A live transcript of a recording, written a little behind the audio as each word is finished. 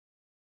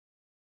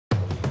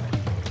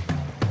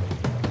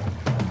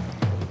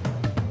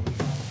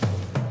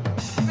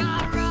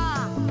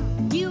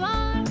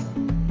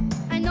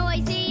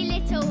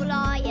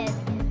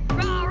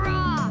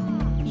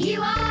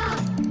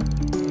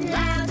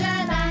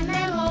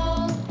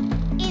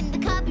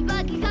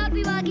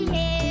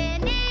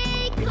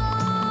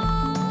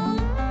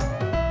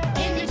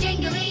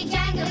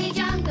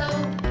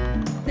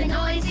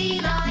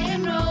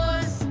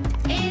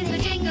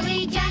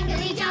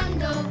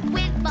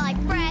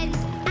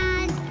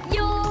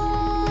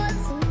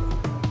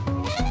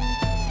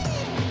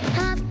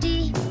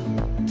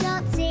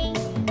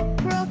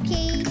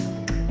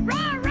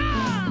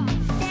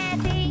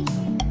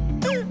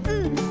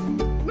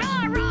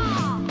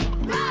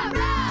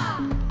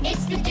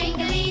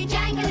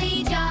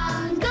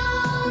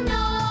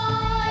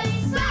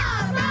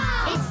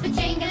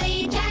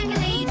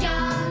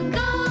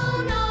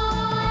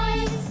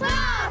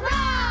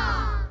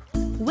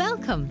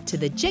to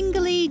the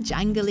Jingly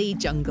Jangly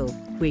Jungle,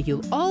 where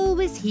you'll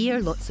always hear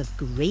lots of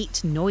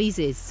great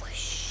noises.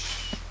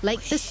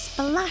 Like the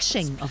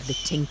splashing of the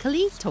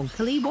tinkly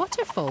tonkly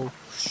waterfall.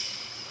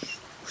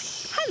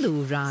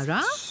 Hello, Raa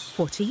Raa.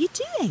 What are you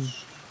doing?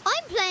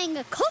 I'm playing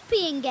a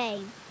copying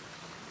game.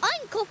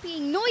 I'm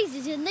copying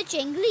noises in the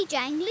Jingly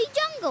Jangly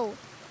Jungle,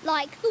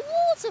 like the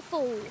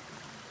waterfall.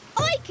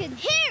 I can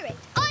hear it.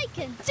 I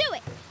can do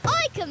it.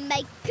 I can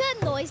make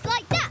a noise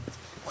like that.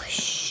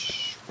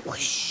 Whoosh,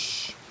 whoosh.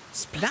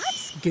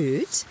 That's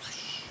good.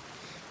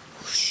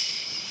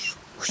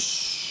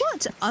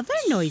 What other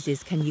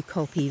noises can you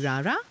copy,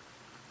 Raa Raa?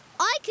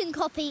 I can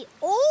copy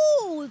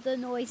all the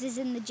noises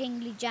in the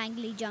Jingly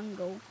Jangly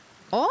Jungle.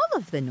 All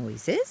of the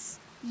noises?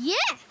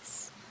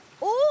 Yes,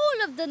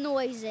 all of the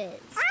noises.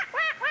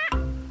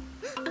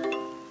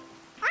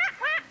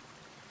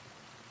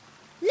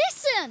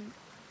 Listen!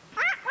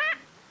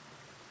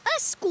 A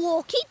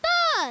squawky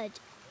bird.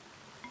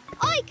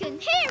 I can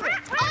hear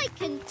it. I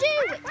can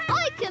do it.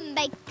 I can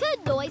make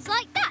a noise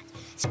like that.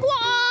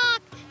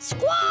 Squawk!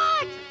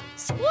 Squawk!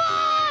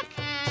 Squawk!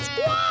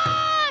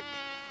 Squawk!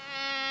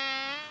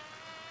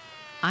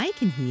 I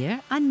can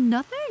hear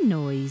another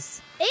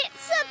noise.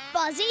 It's a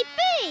buzzy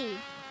bee.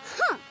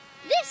 Huh,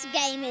 this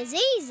game is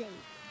easy.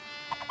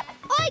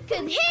 I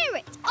can hear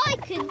it. I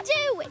can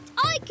do it.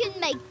 I can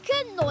make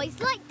a noise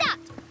like that.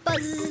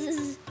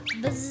 Buzz,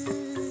 buzz,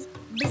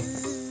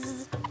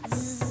 buzz,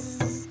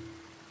 buzz.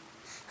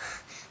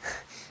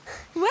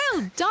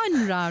 Well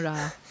done, Raa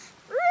Raa.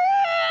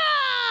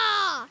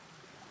 Roar!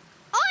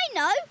 I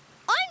know.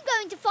 I'm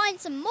going to find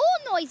some more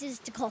noises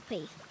to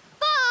copy.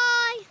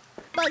 Bye.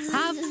 Buzz.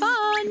 Have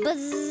fun.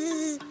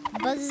 Buzz,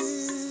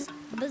 buzz,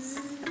 buzz.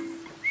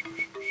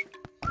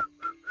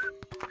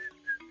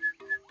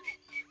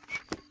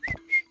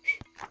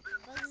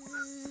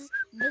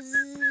 Buzz,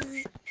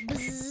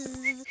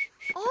 buzz.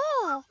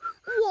 Oh,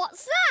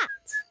 what's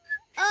that?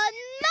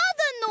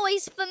 Another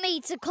noise for me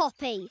to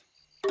copy.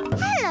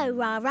 Hello,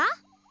 Raa Raa.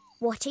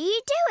 What are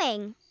you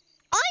doing?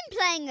 I'm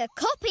playing a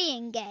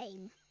copying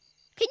game.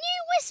 Can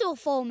you whistle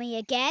for me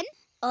again?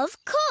 Of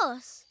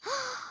course.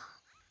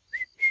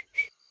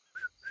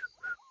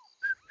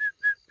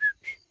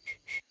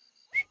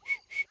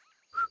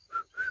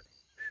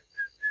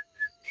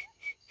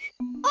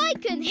 I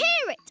can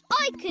hear it.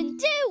 I can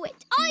do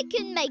it. I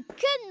can make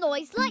a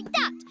noise like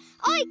that.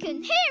 I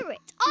can hear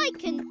it. I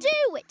can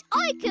do it.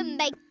 I can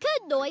make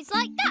a noise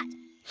like that.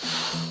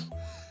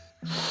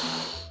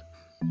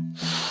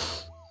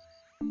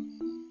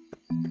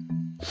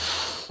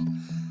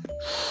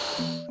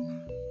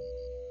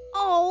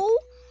 Oh,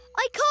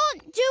 I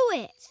can't do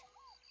it.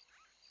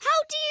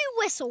 How do you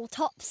whistle,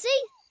 Topsy?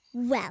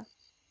 Well,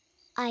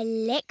 I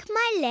lick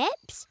my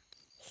lips,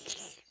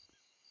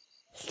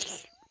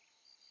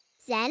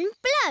 then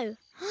blow.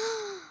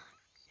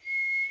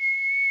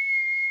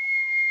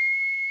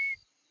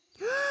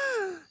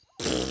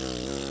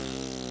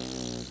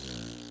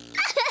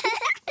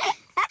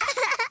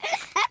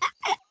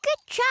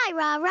 Good try,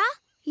 Raa Raa.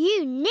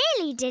 You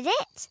nearly did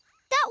it.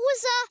 That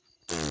was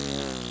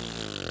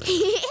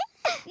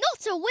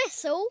not a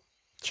whistle.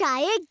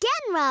 Try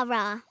again, Raa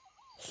Raa.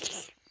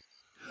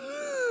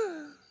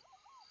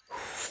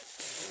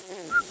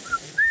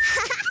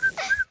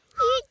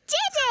 You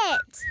did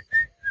it!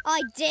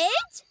 I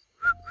did?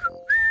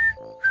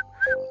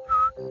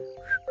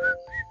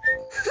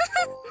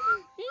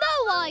 No,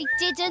 I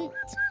didn't.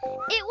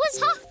 It was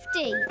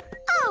Huffty.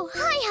 Oh,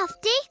 hi,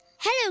 Huffty.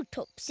 Hello,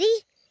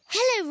 Topsy.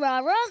 Hello,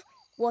 Raa Raa.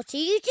 What are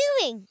you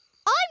doing?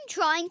 I'm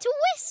trying to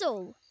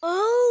whistle.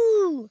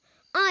 Oh,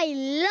 I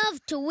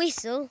love to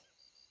whistle.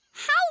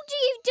 How do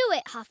you do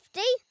it,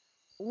 Huffty?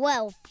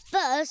 Well,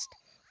 first,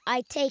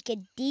 I take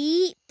a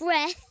deep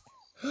breath.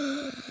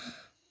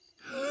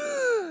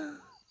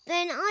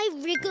 Then I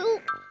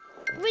wriggle,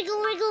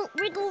 wriggle, wriggle,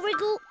 wriggle,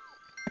 wriggle.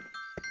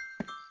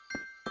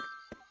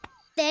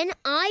 Then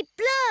I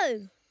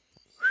blow.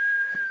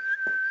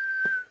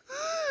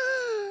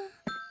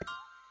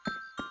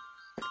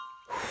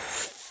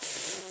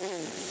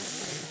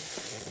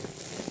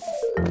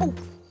 Oh.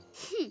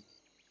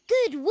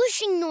 Good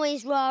whooshing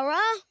noise, Raa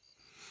Raa.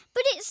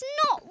 But it's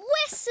not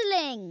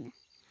whistling.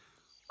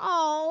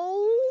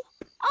 Oh,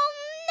 I'll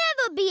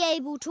never be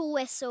able to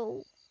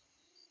whistle.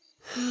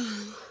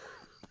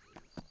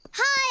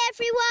 Hi,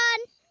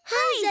 everyone.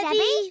 Hi,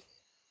 Zebby.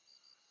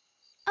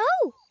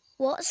 Oh,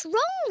 what's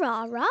wrong,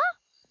 Raa Raa?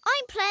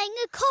 I'm playing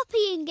a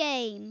copying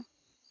game.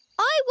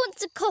 I want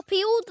to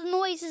copy all the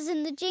noises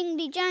in the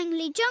Jingly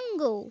Jangly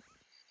Jungle,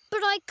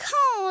 but I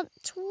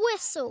can't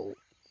whistle.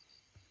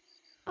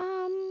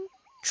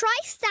 Try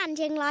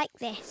standing like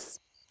this.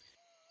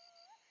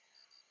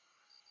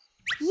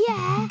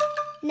 Yeah.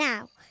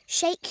 Now,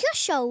 shake your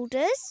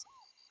shoulders.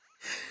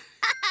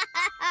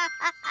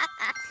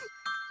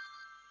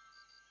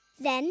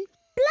 Then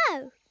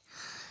blow.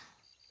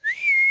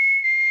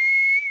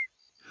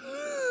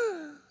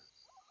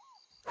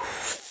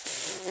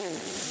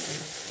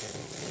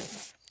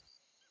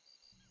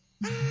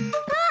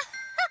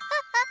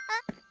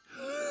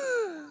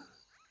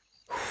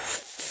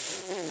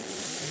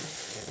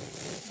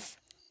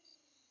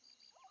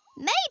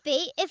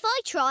 if I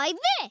try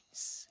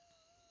this?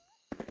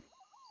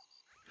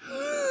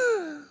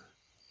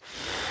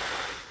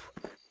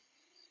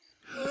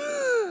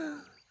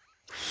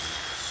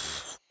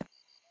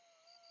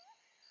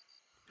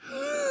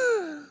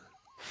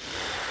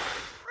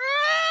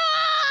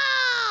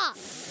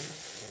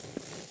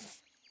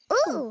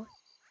 Ooh!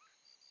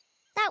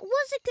 That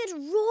was a good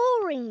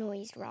roaring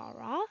noise, Raa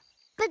Raa,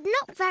 but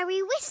not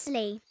very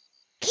whistly.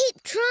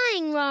 Keep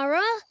trying, Raa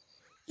Raa.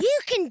 You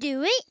can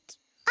do it.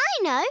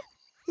 I know.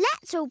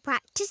 Let's all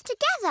practice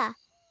together.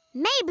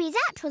 Maybe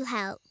that will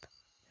help.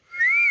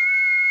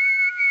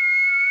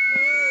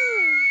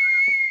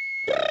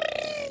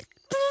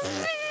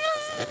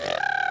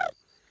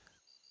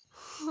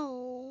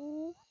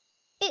 Oh,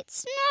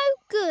 it's no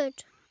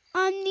good.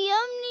 I'm the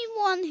only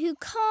one who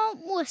can't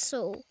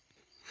whistle.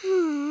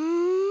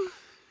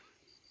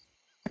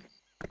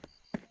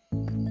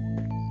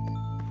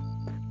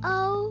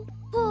 Oh,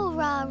 poor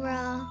Raa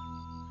Raa.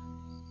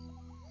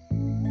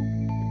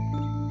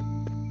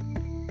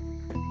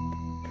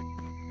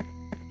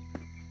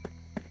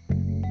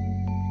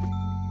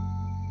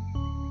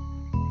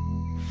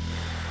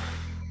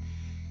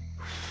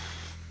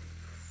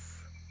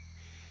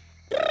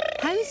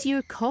 How's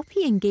your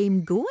copying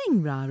game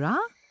going, Raa Raa?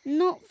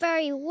 Not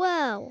very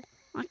well.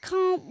 I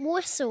can't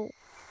whistle.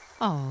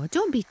 Oh,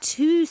 don't be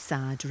too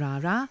sad, Raa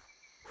Raa.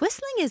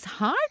 Whistling is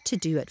hard to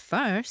do at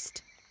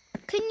first.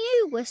 Can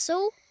you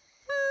whistle?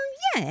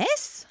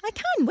 Yes, I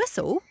can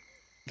whistle.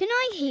 Can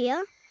I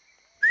hear?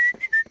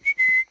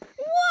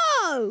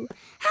 Whoa!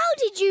 How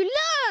did you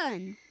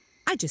learn?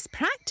 I just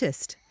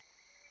practiced.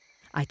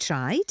 I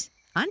tried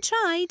and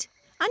tried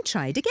and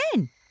tried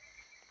again.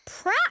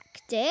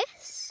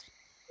 Practice?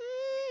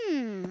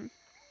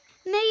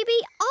 Maybe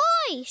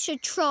I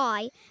should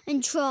try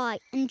and try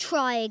and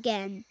try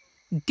again.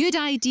 Good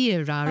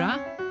idea, Raa Raa.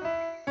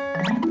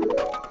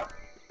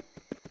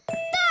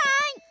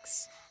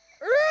 Thanks!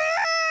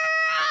 Raa!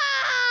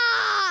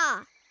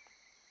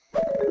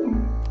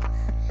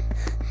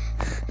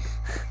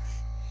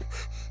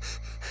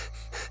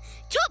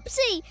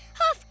 Topsy,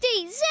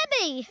 Huffty,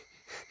 Zebby!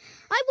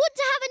 I want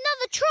to have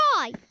another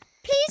try.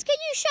 Please, can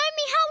you show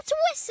me how to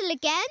whistle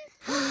again?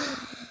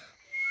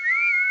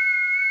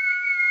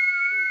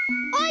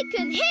 I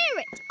can hear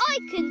it. I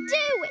can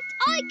do it.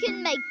 I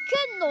can make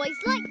a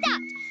noise like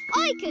that.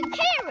 I can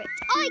hear it.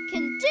 I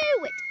can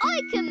do it.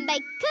 I can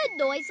make a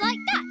noise like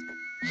that.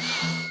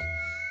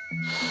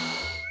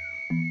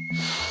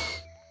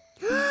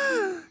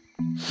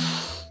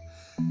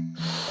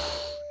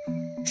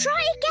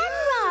 Try again,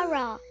 Raa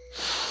Raa.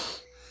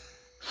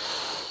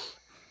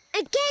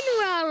 Again,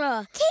 Raa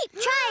Raa. Keep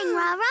trying,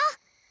 Raa Raa.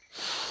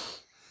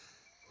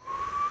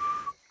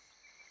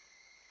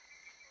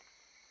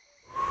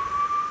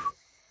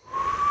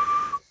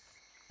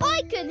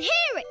 I can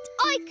hear it.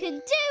 I can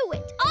do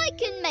it. I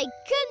can make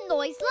a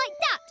noise like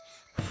that.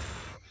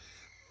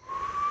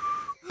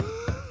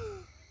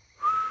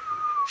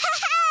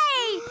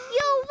 Hey!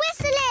 You're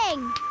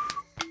whistling!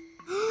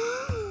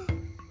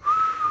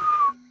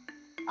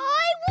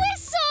 I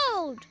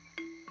whistled.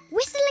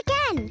 Whistle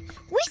again!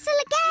 Whistle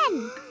again!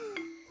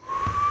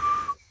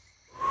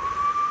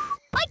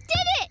 I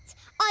did it.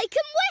 I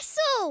can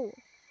whistle.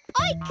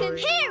 I can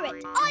hear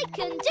it. I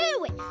can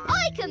do it.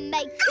 I can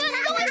make a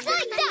noise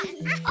like that.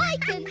 I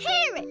can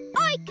hear it.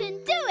 I can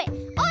do it.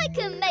 I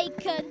can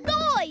make a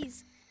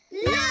noise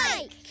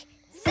like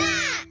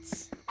that.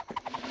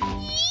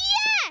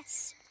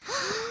 Yes!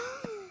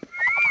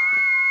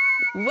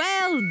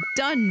 Well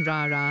done,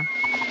 Raa Raa.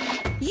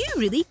 You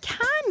really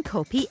can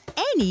copy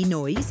any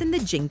noise in the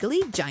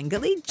Jingly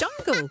Jangly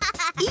Jungle,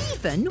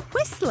 even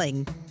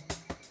whistling.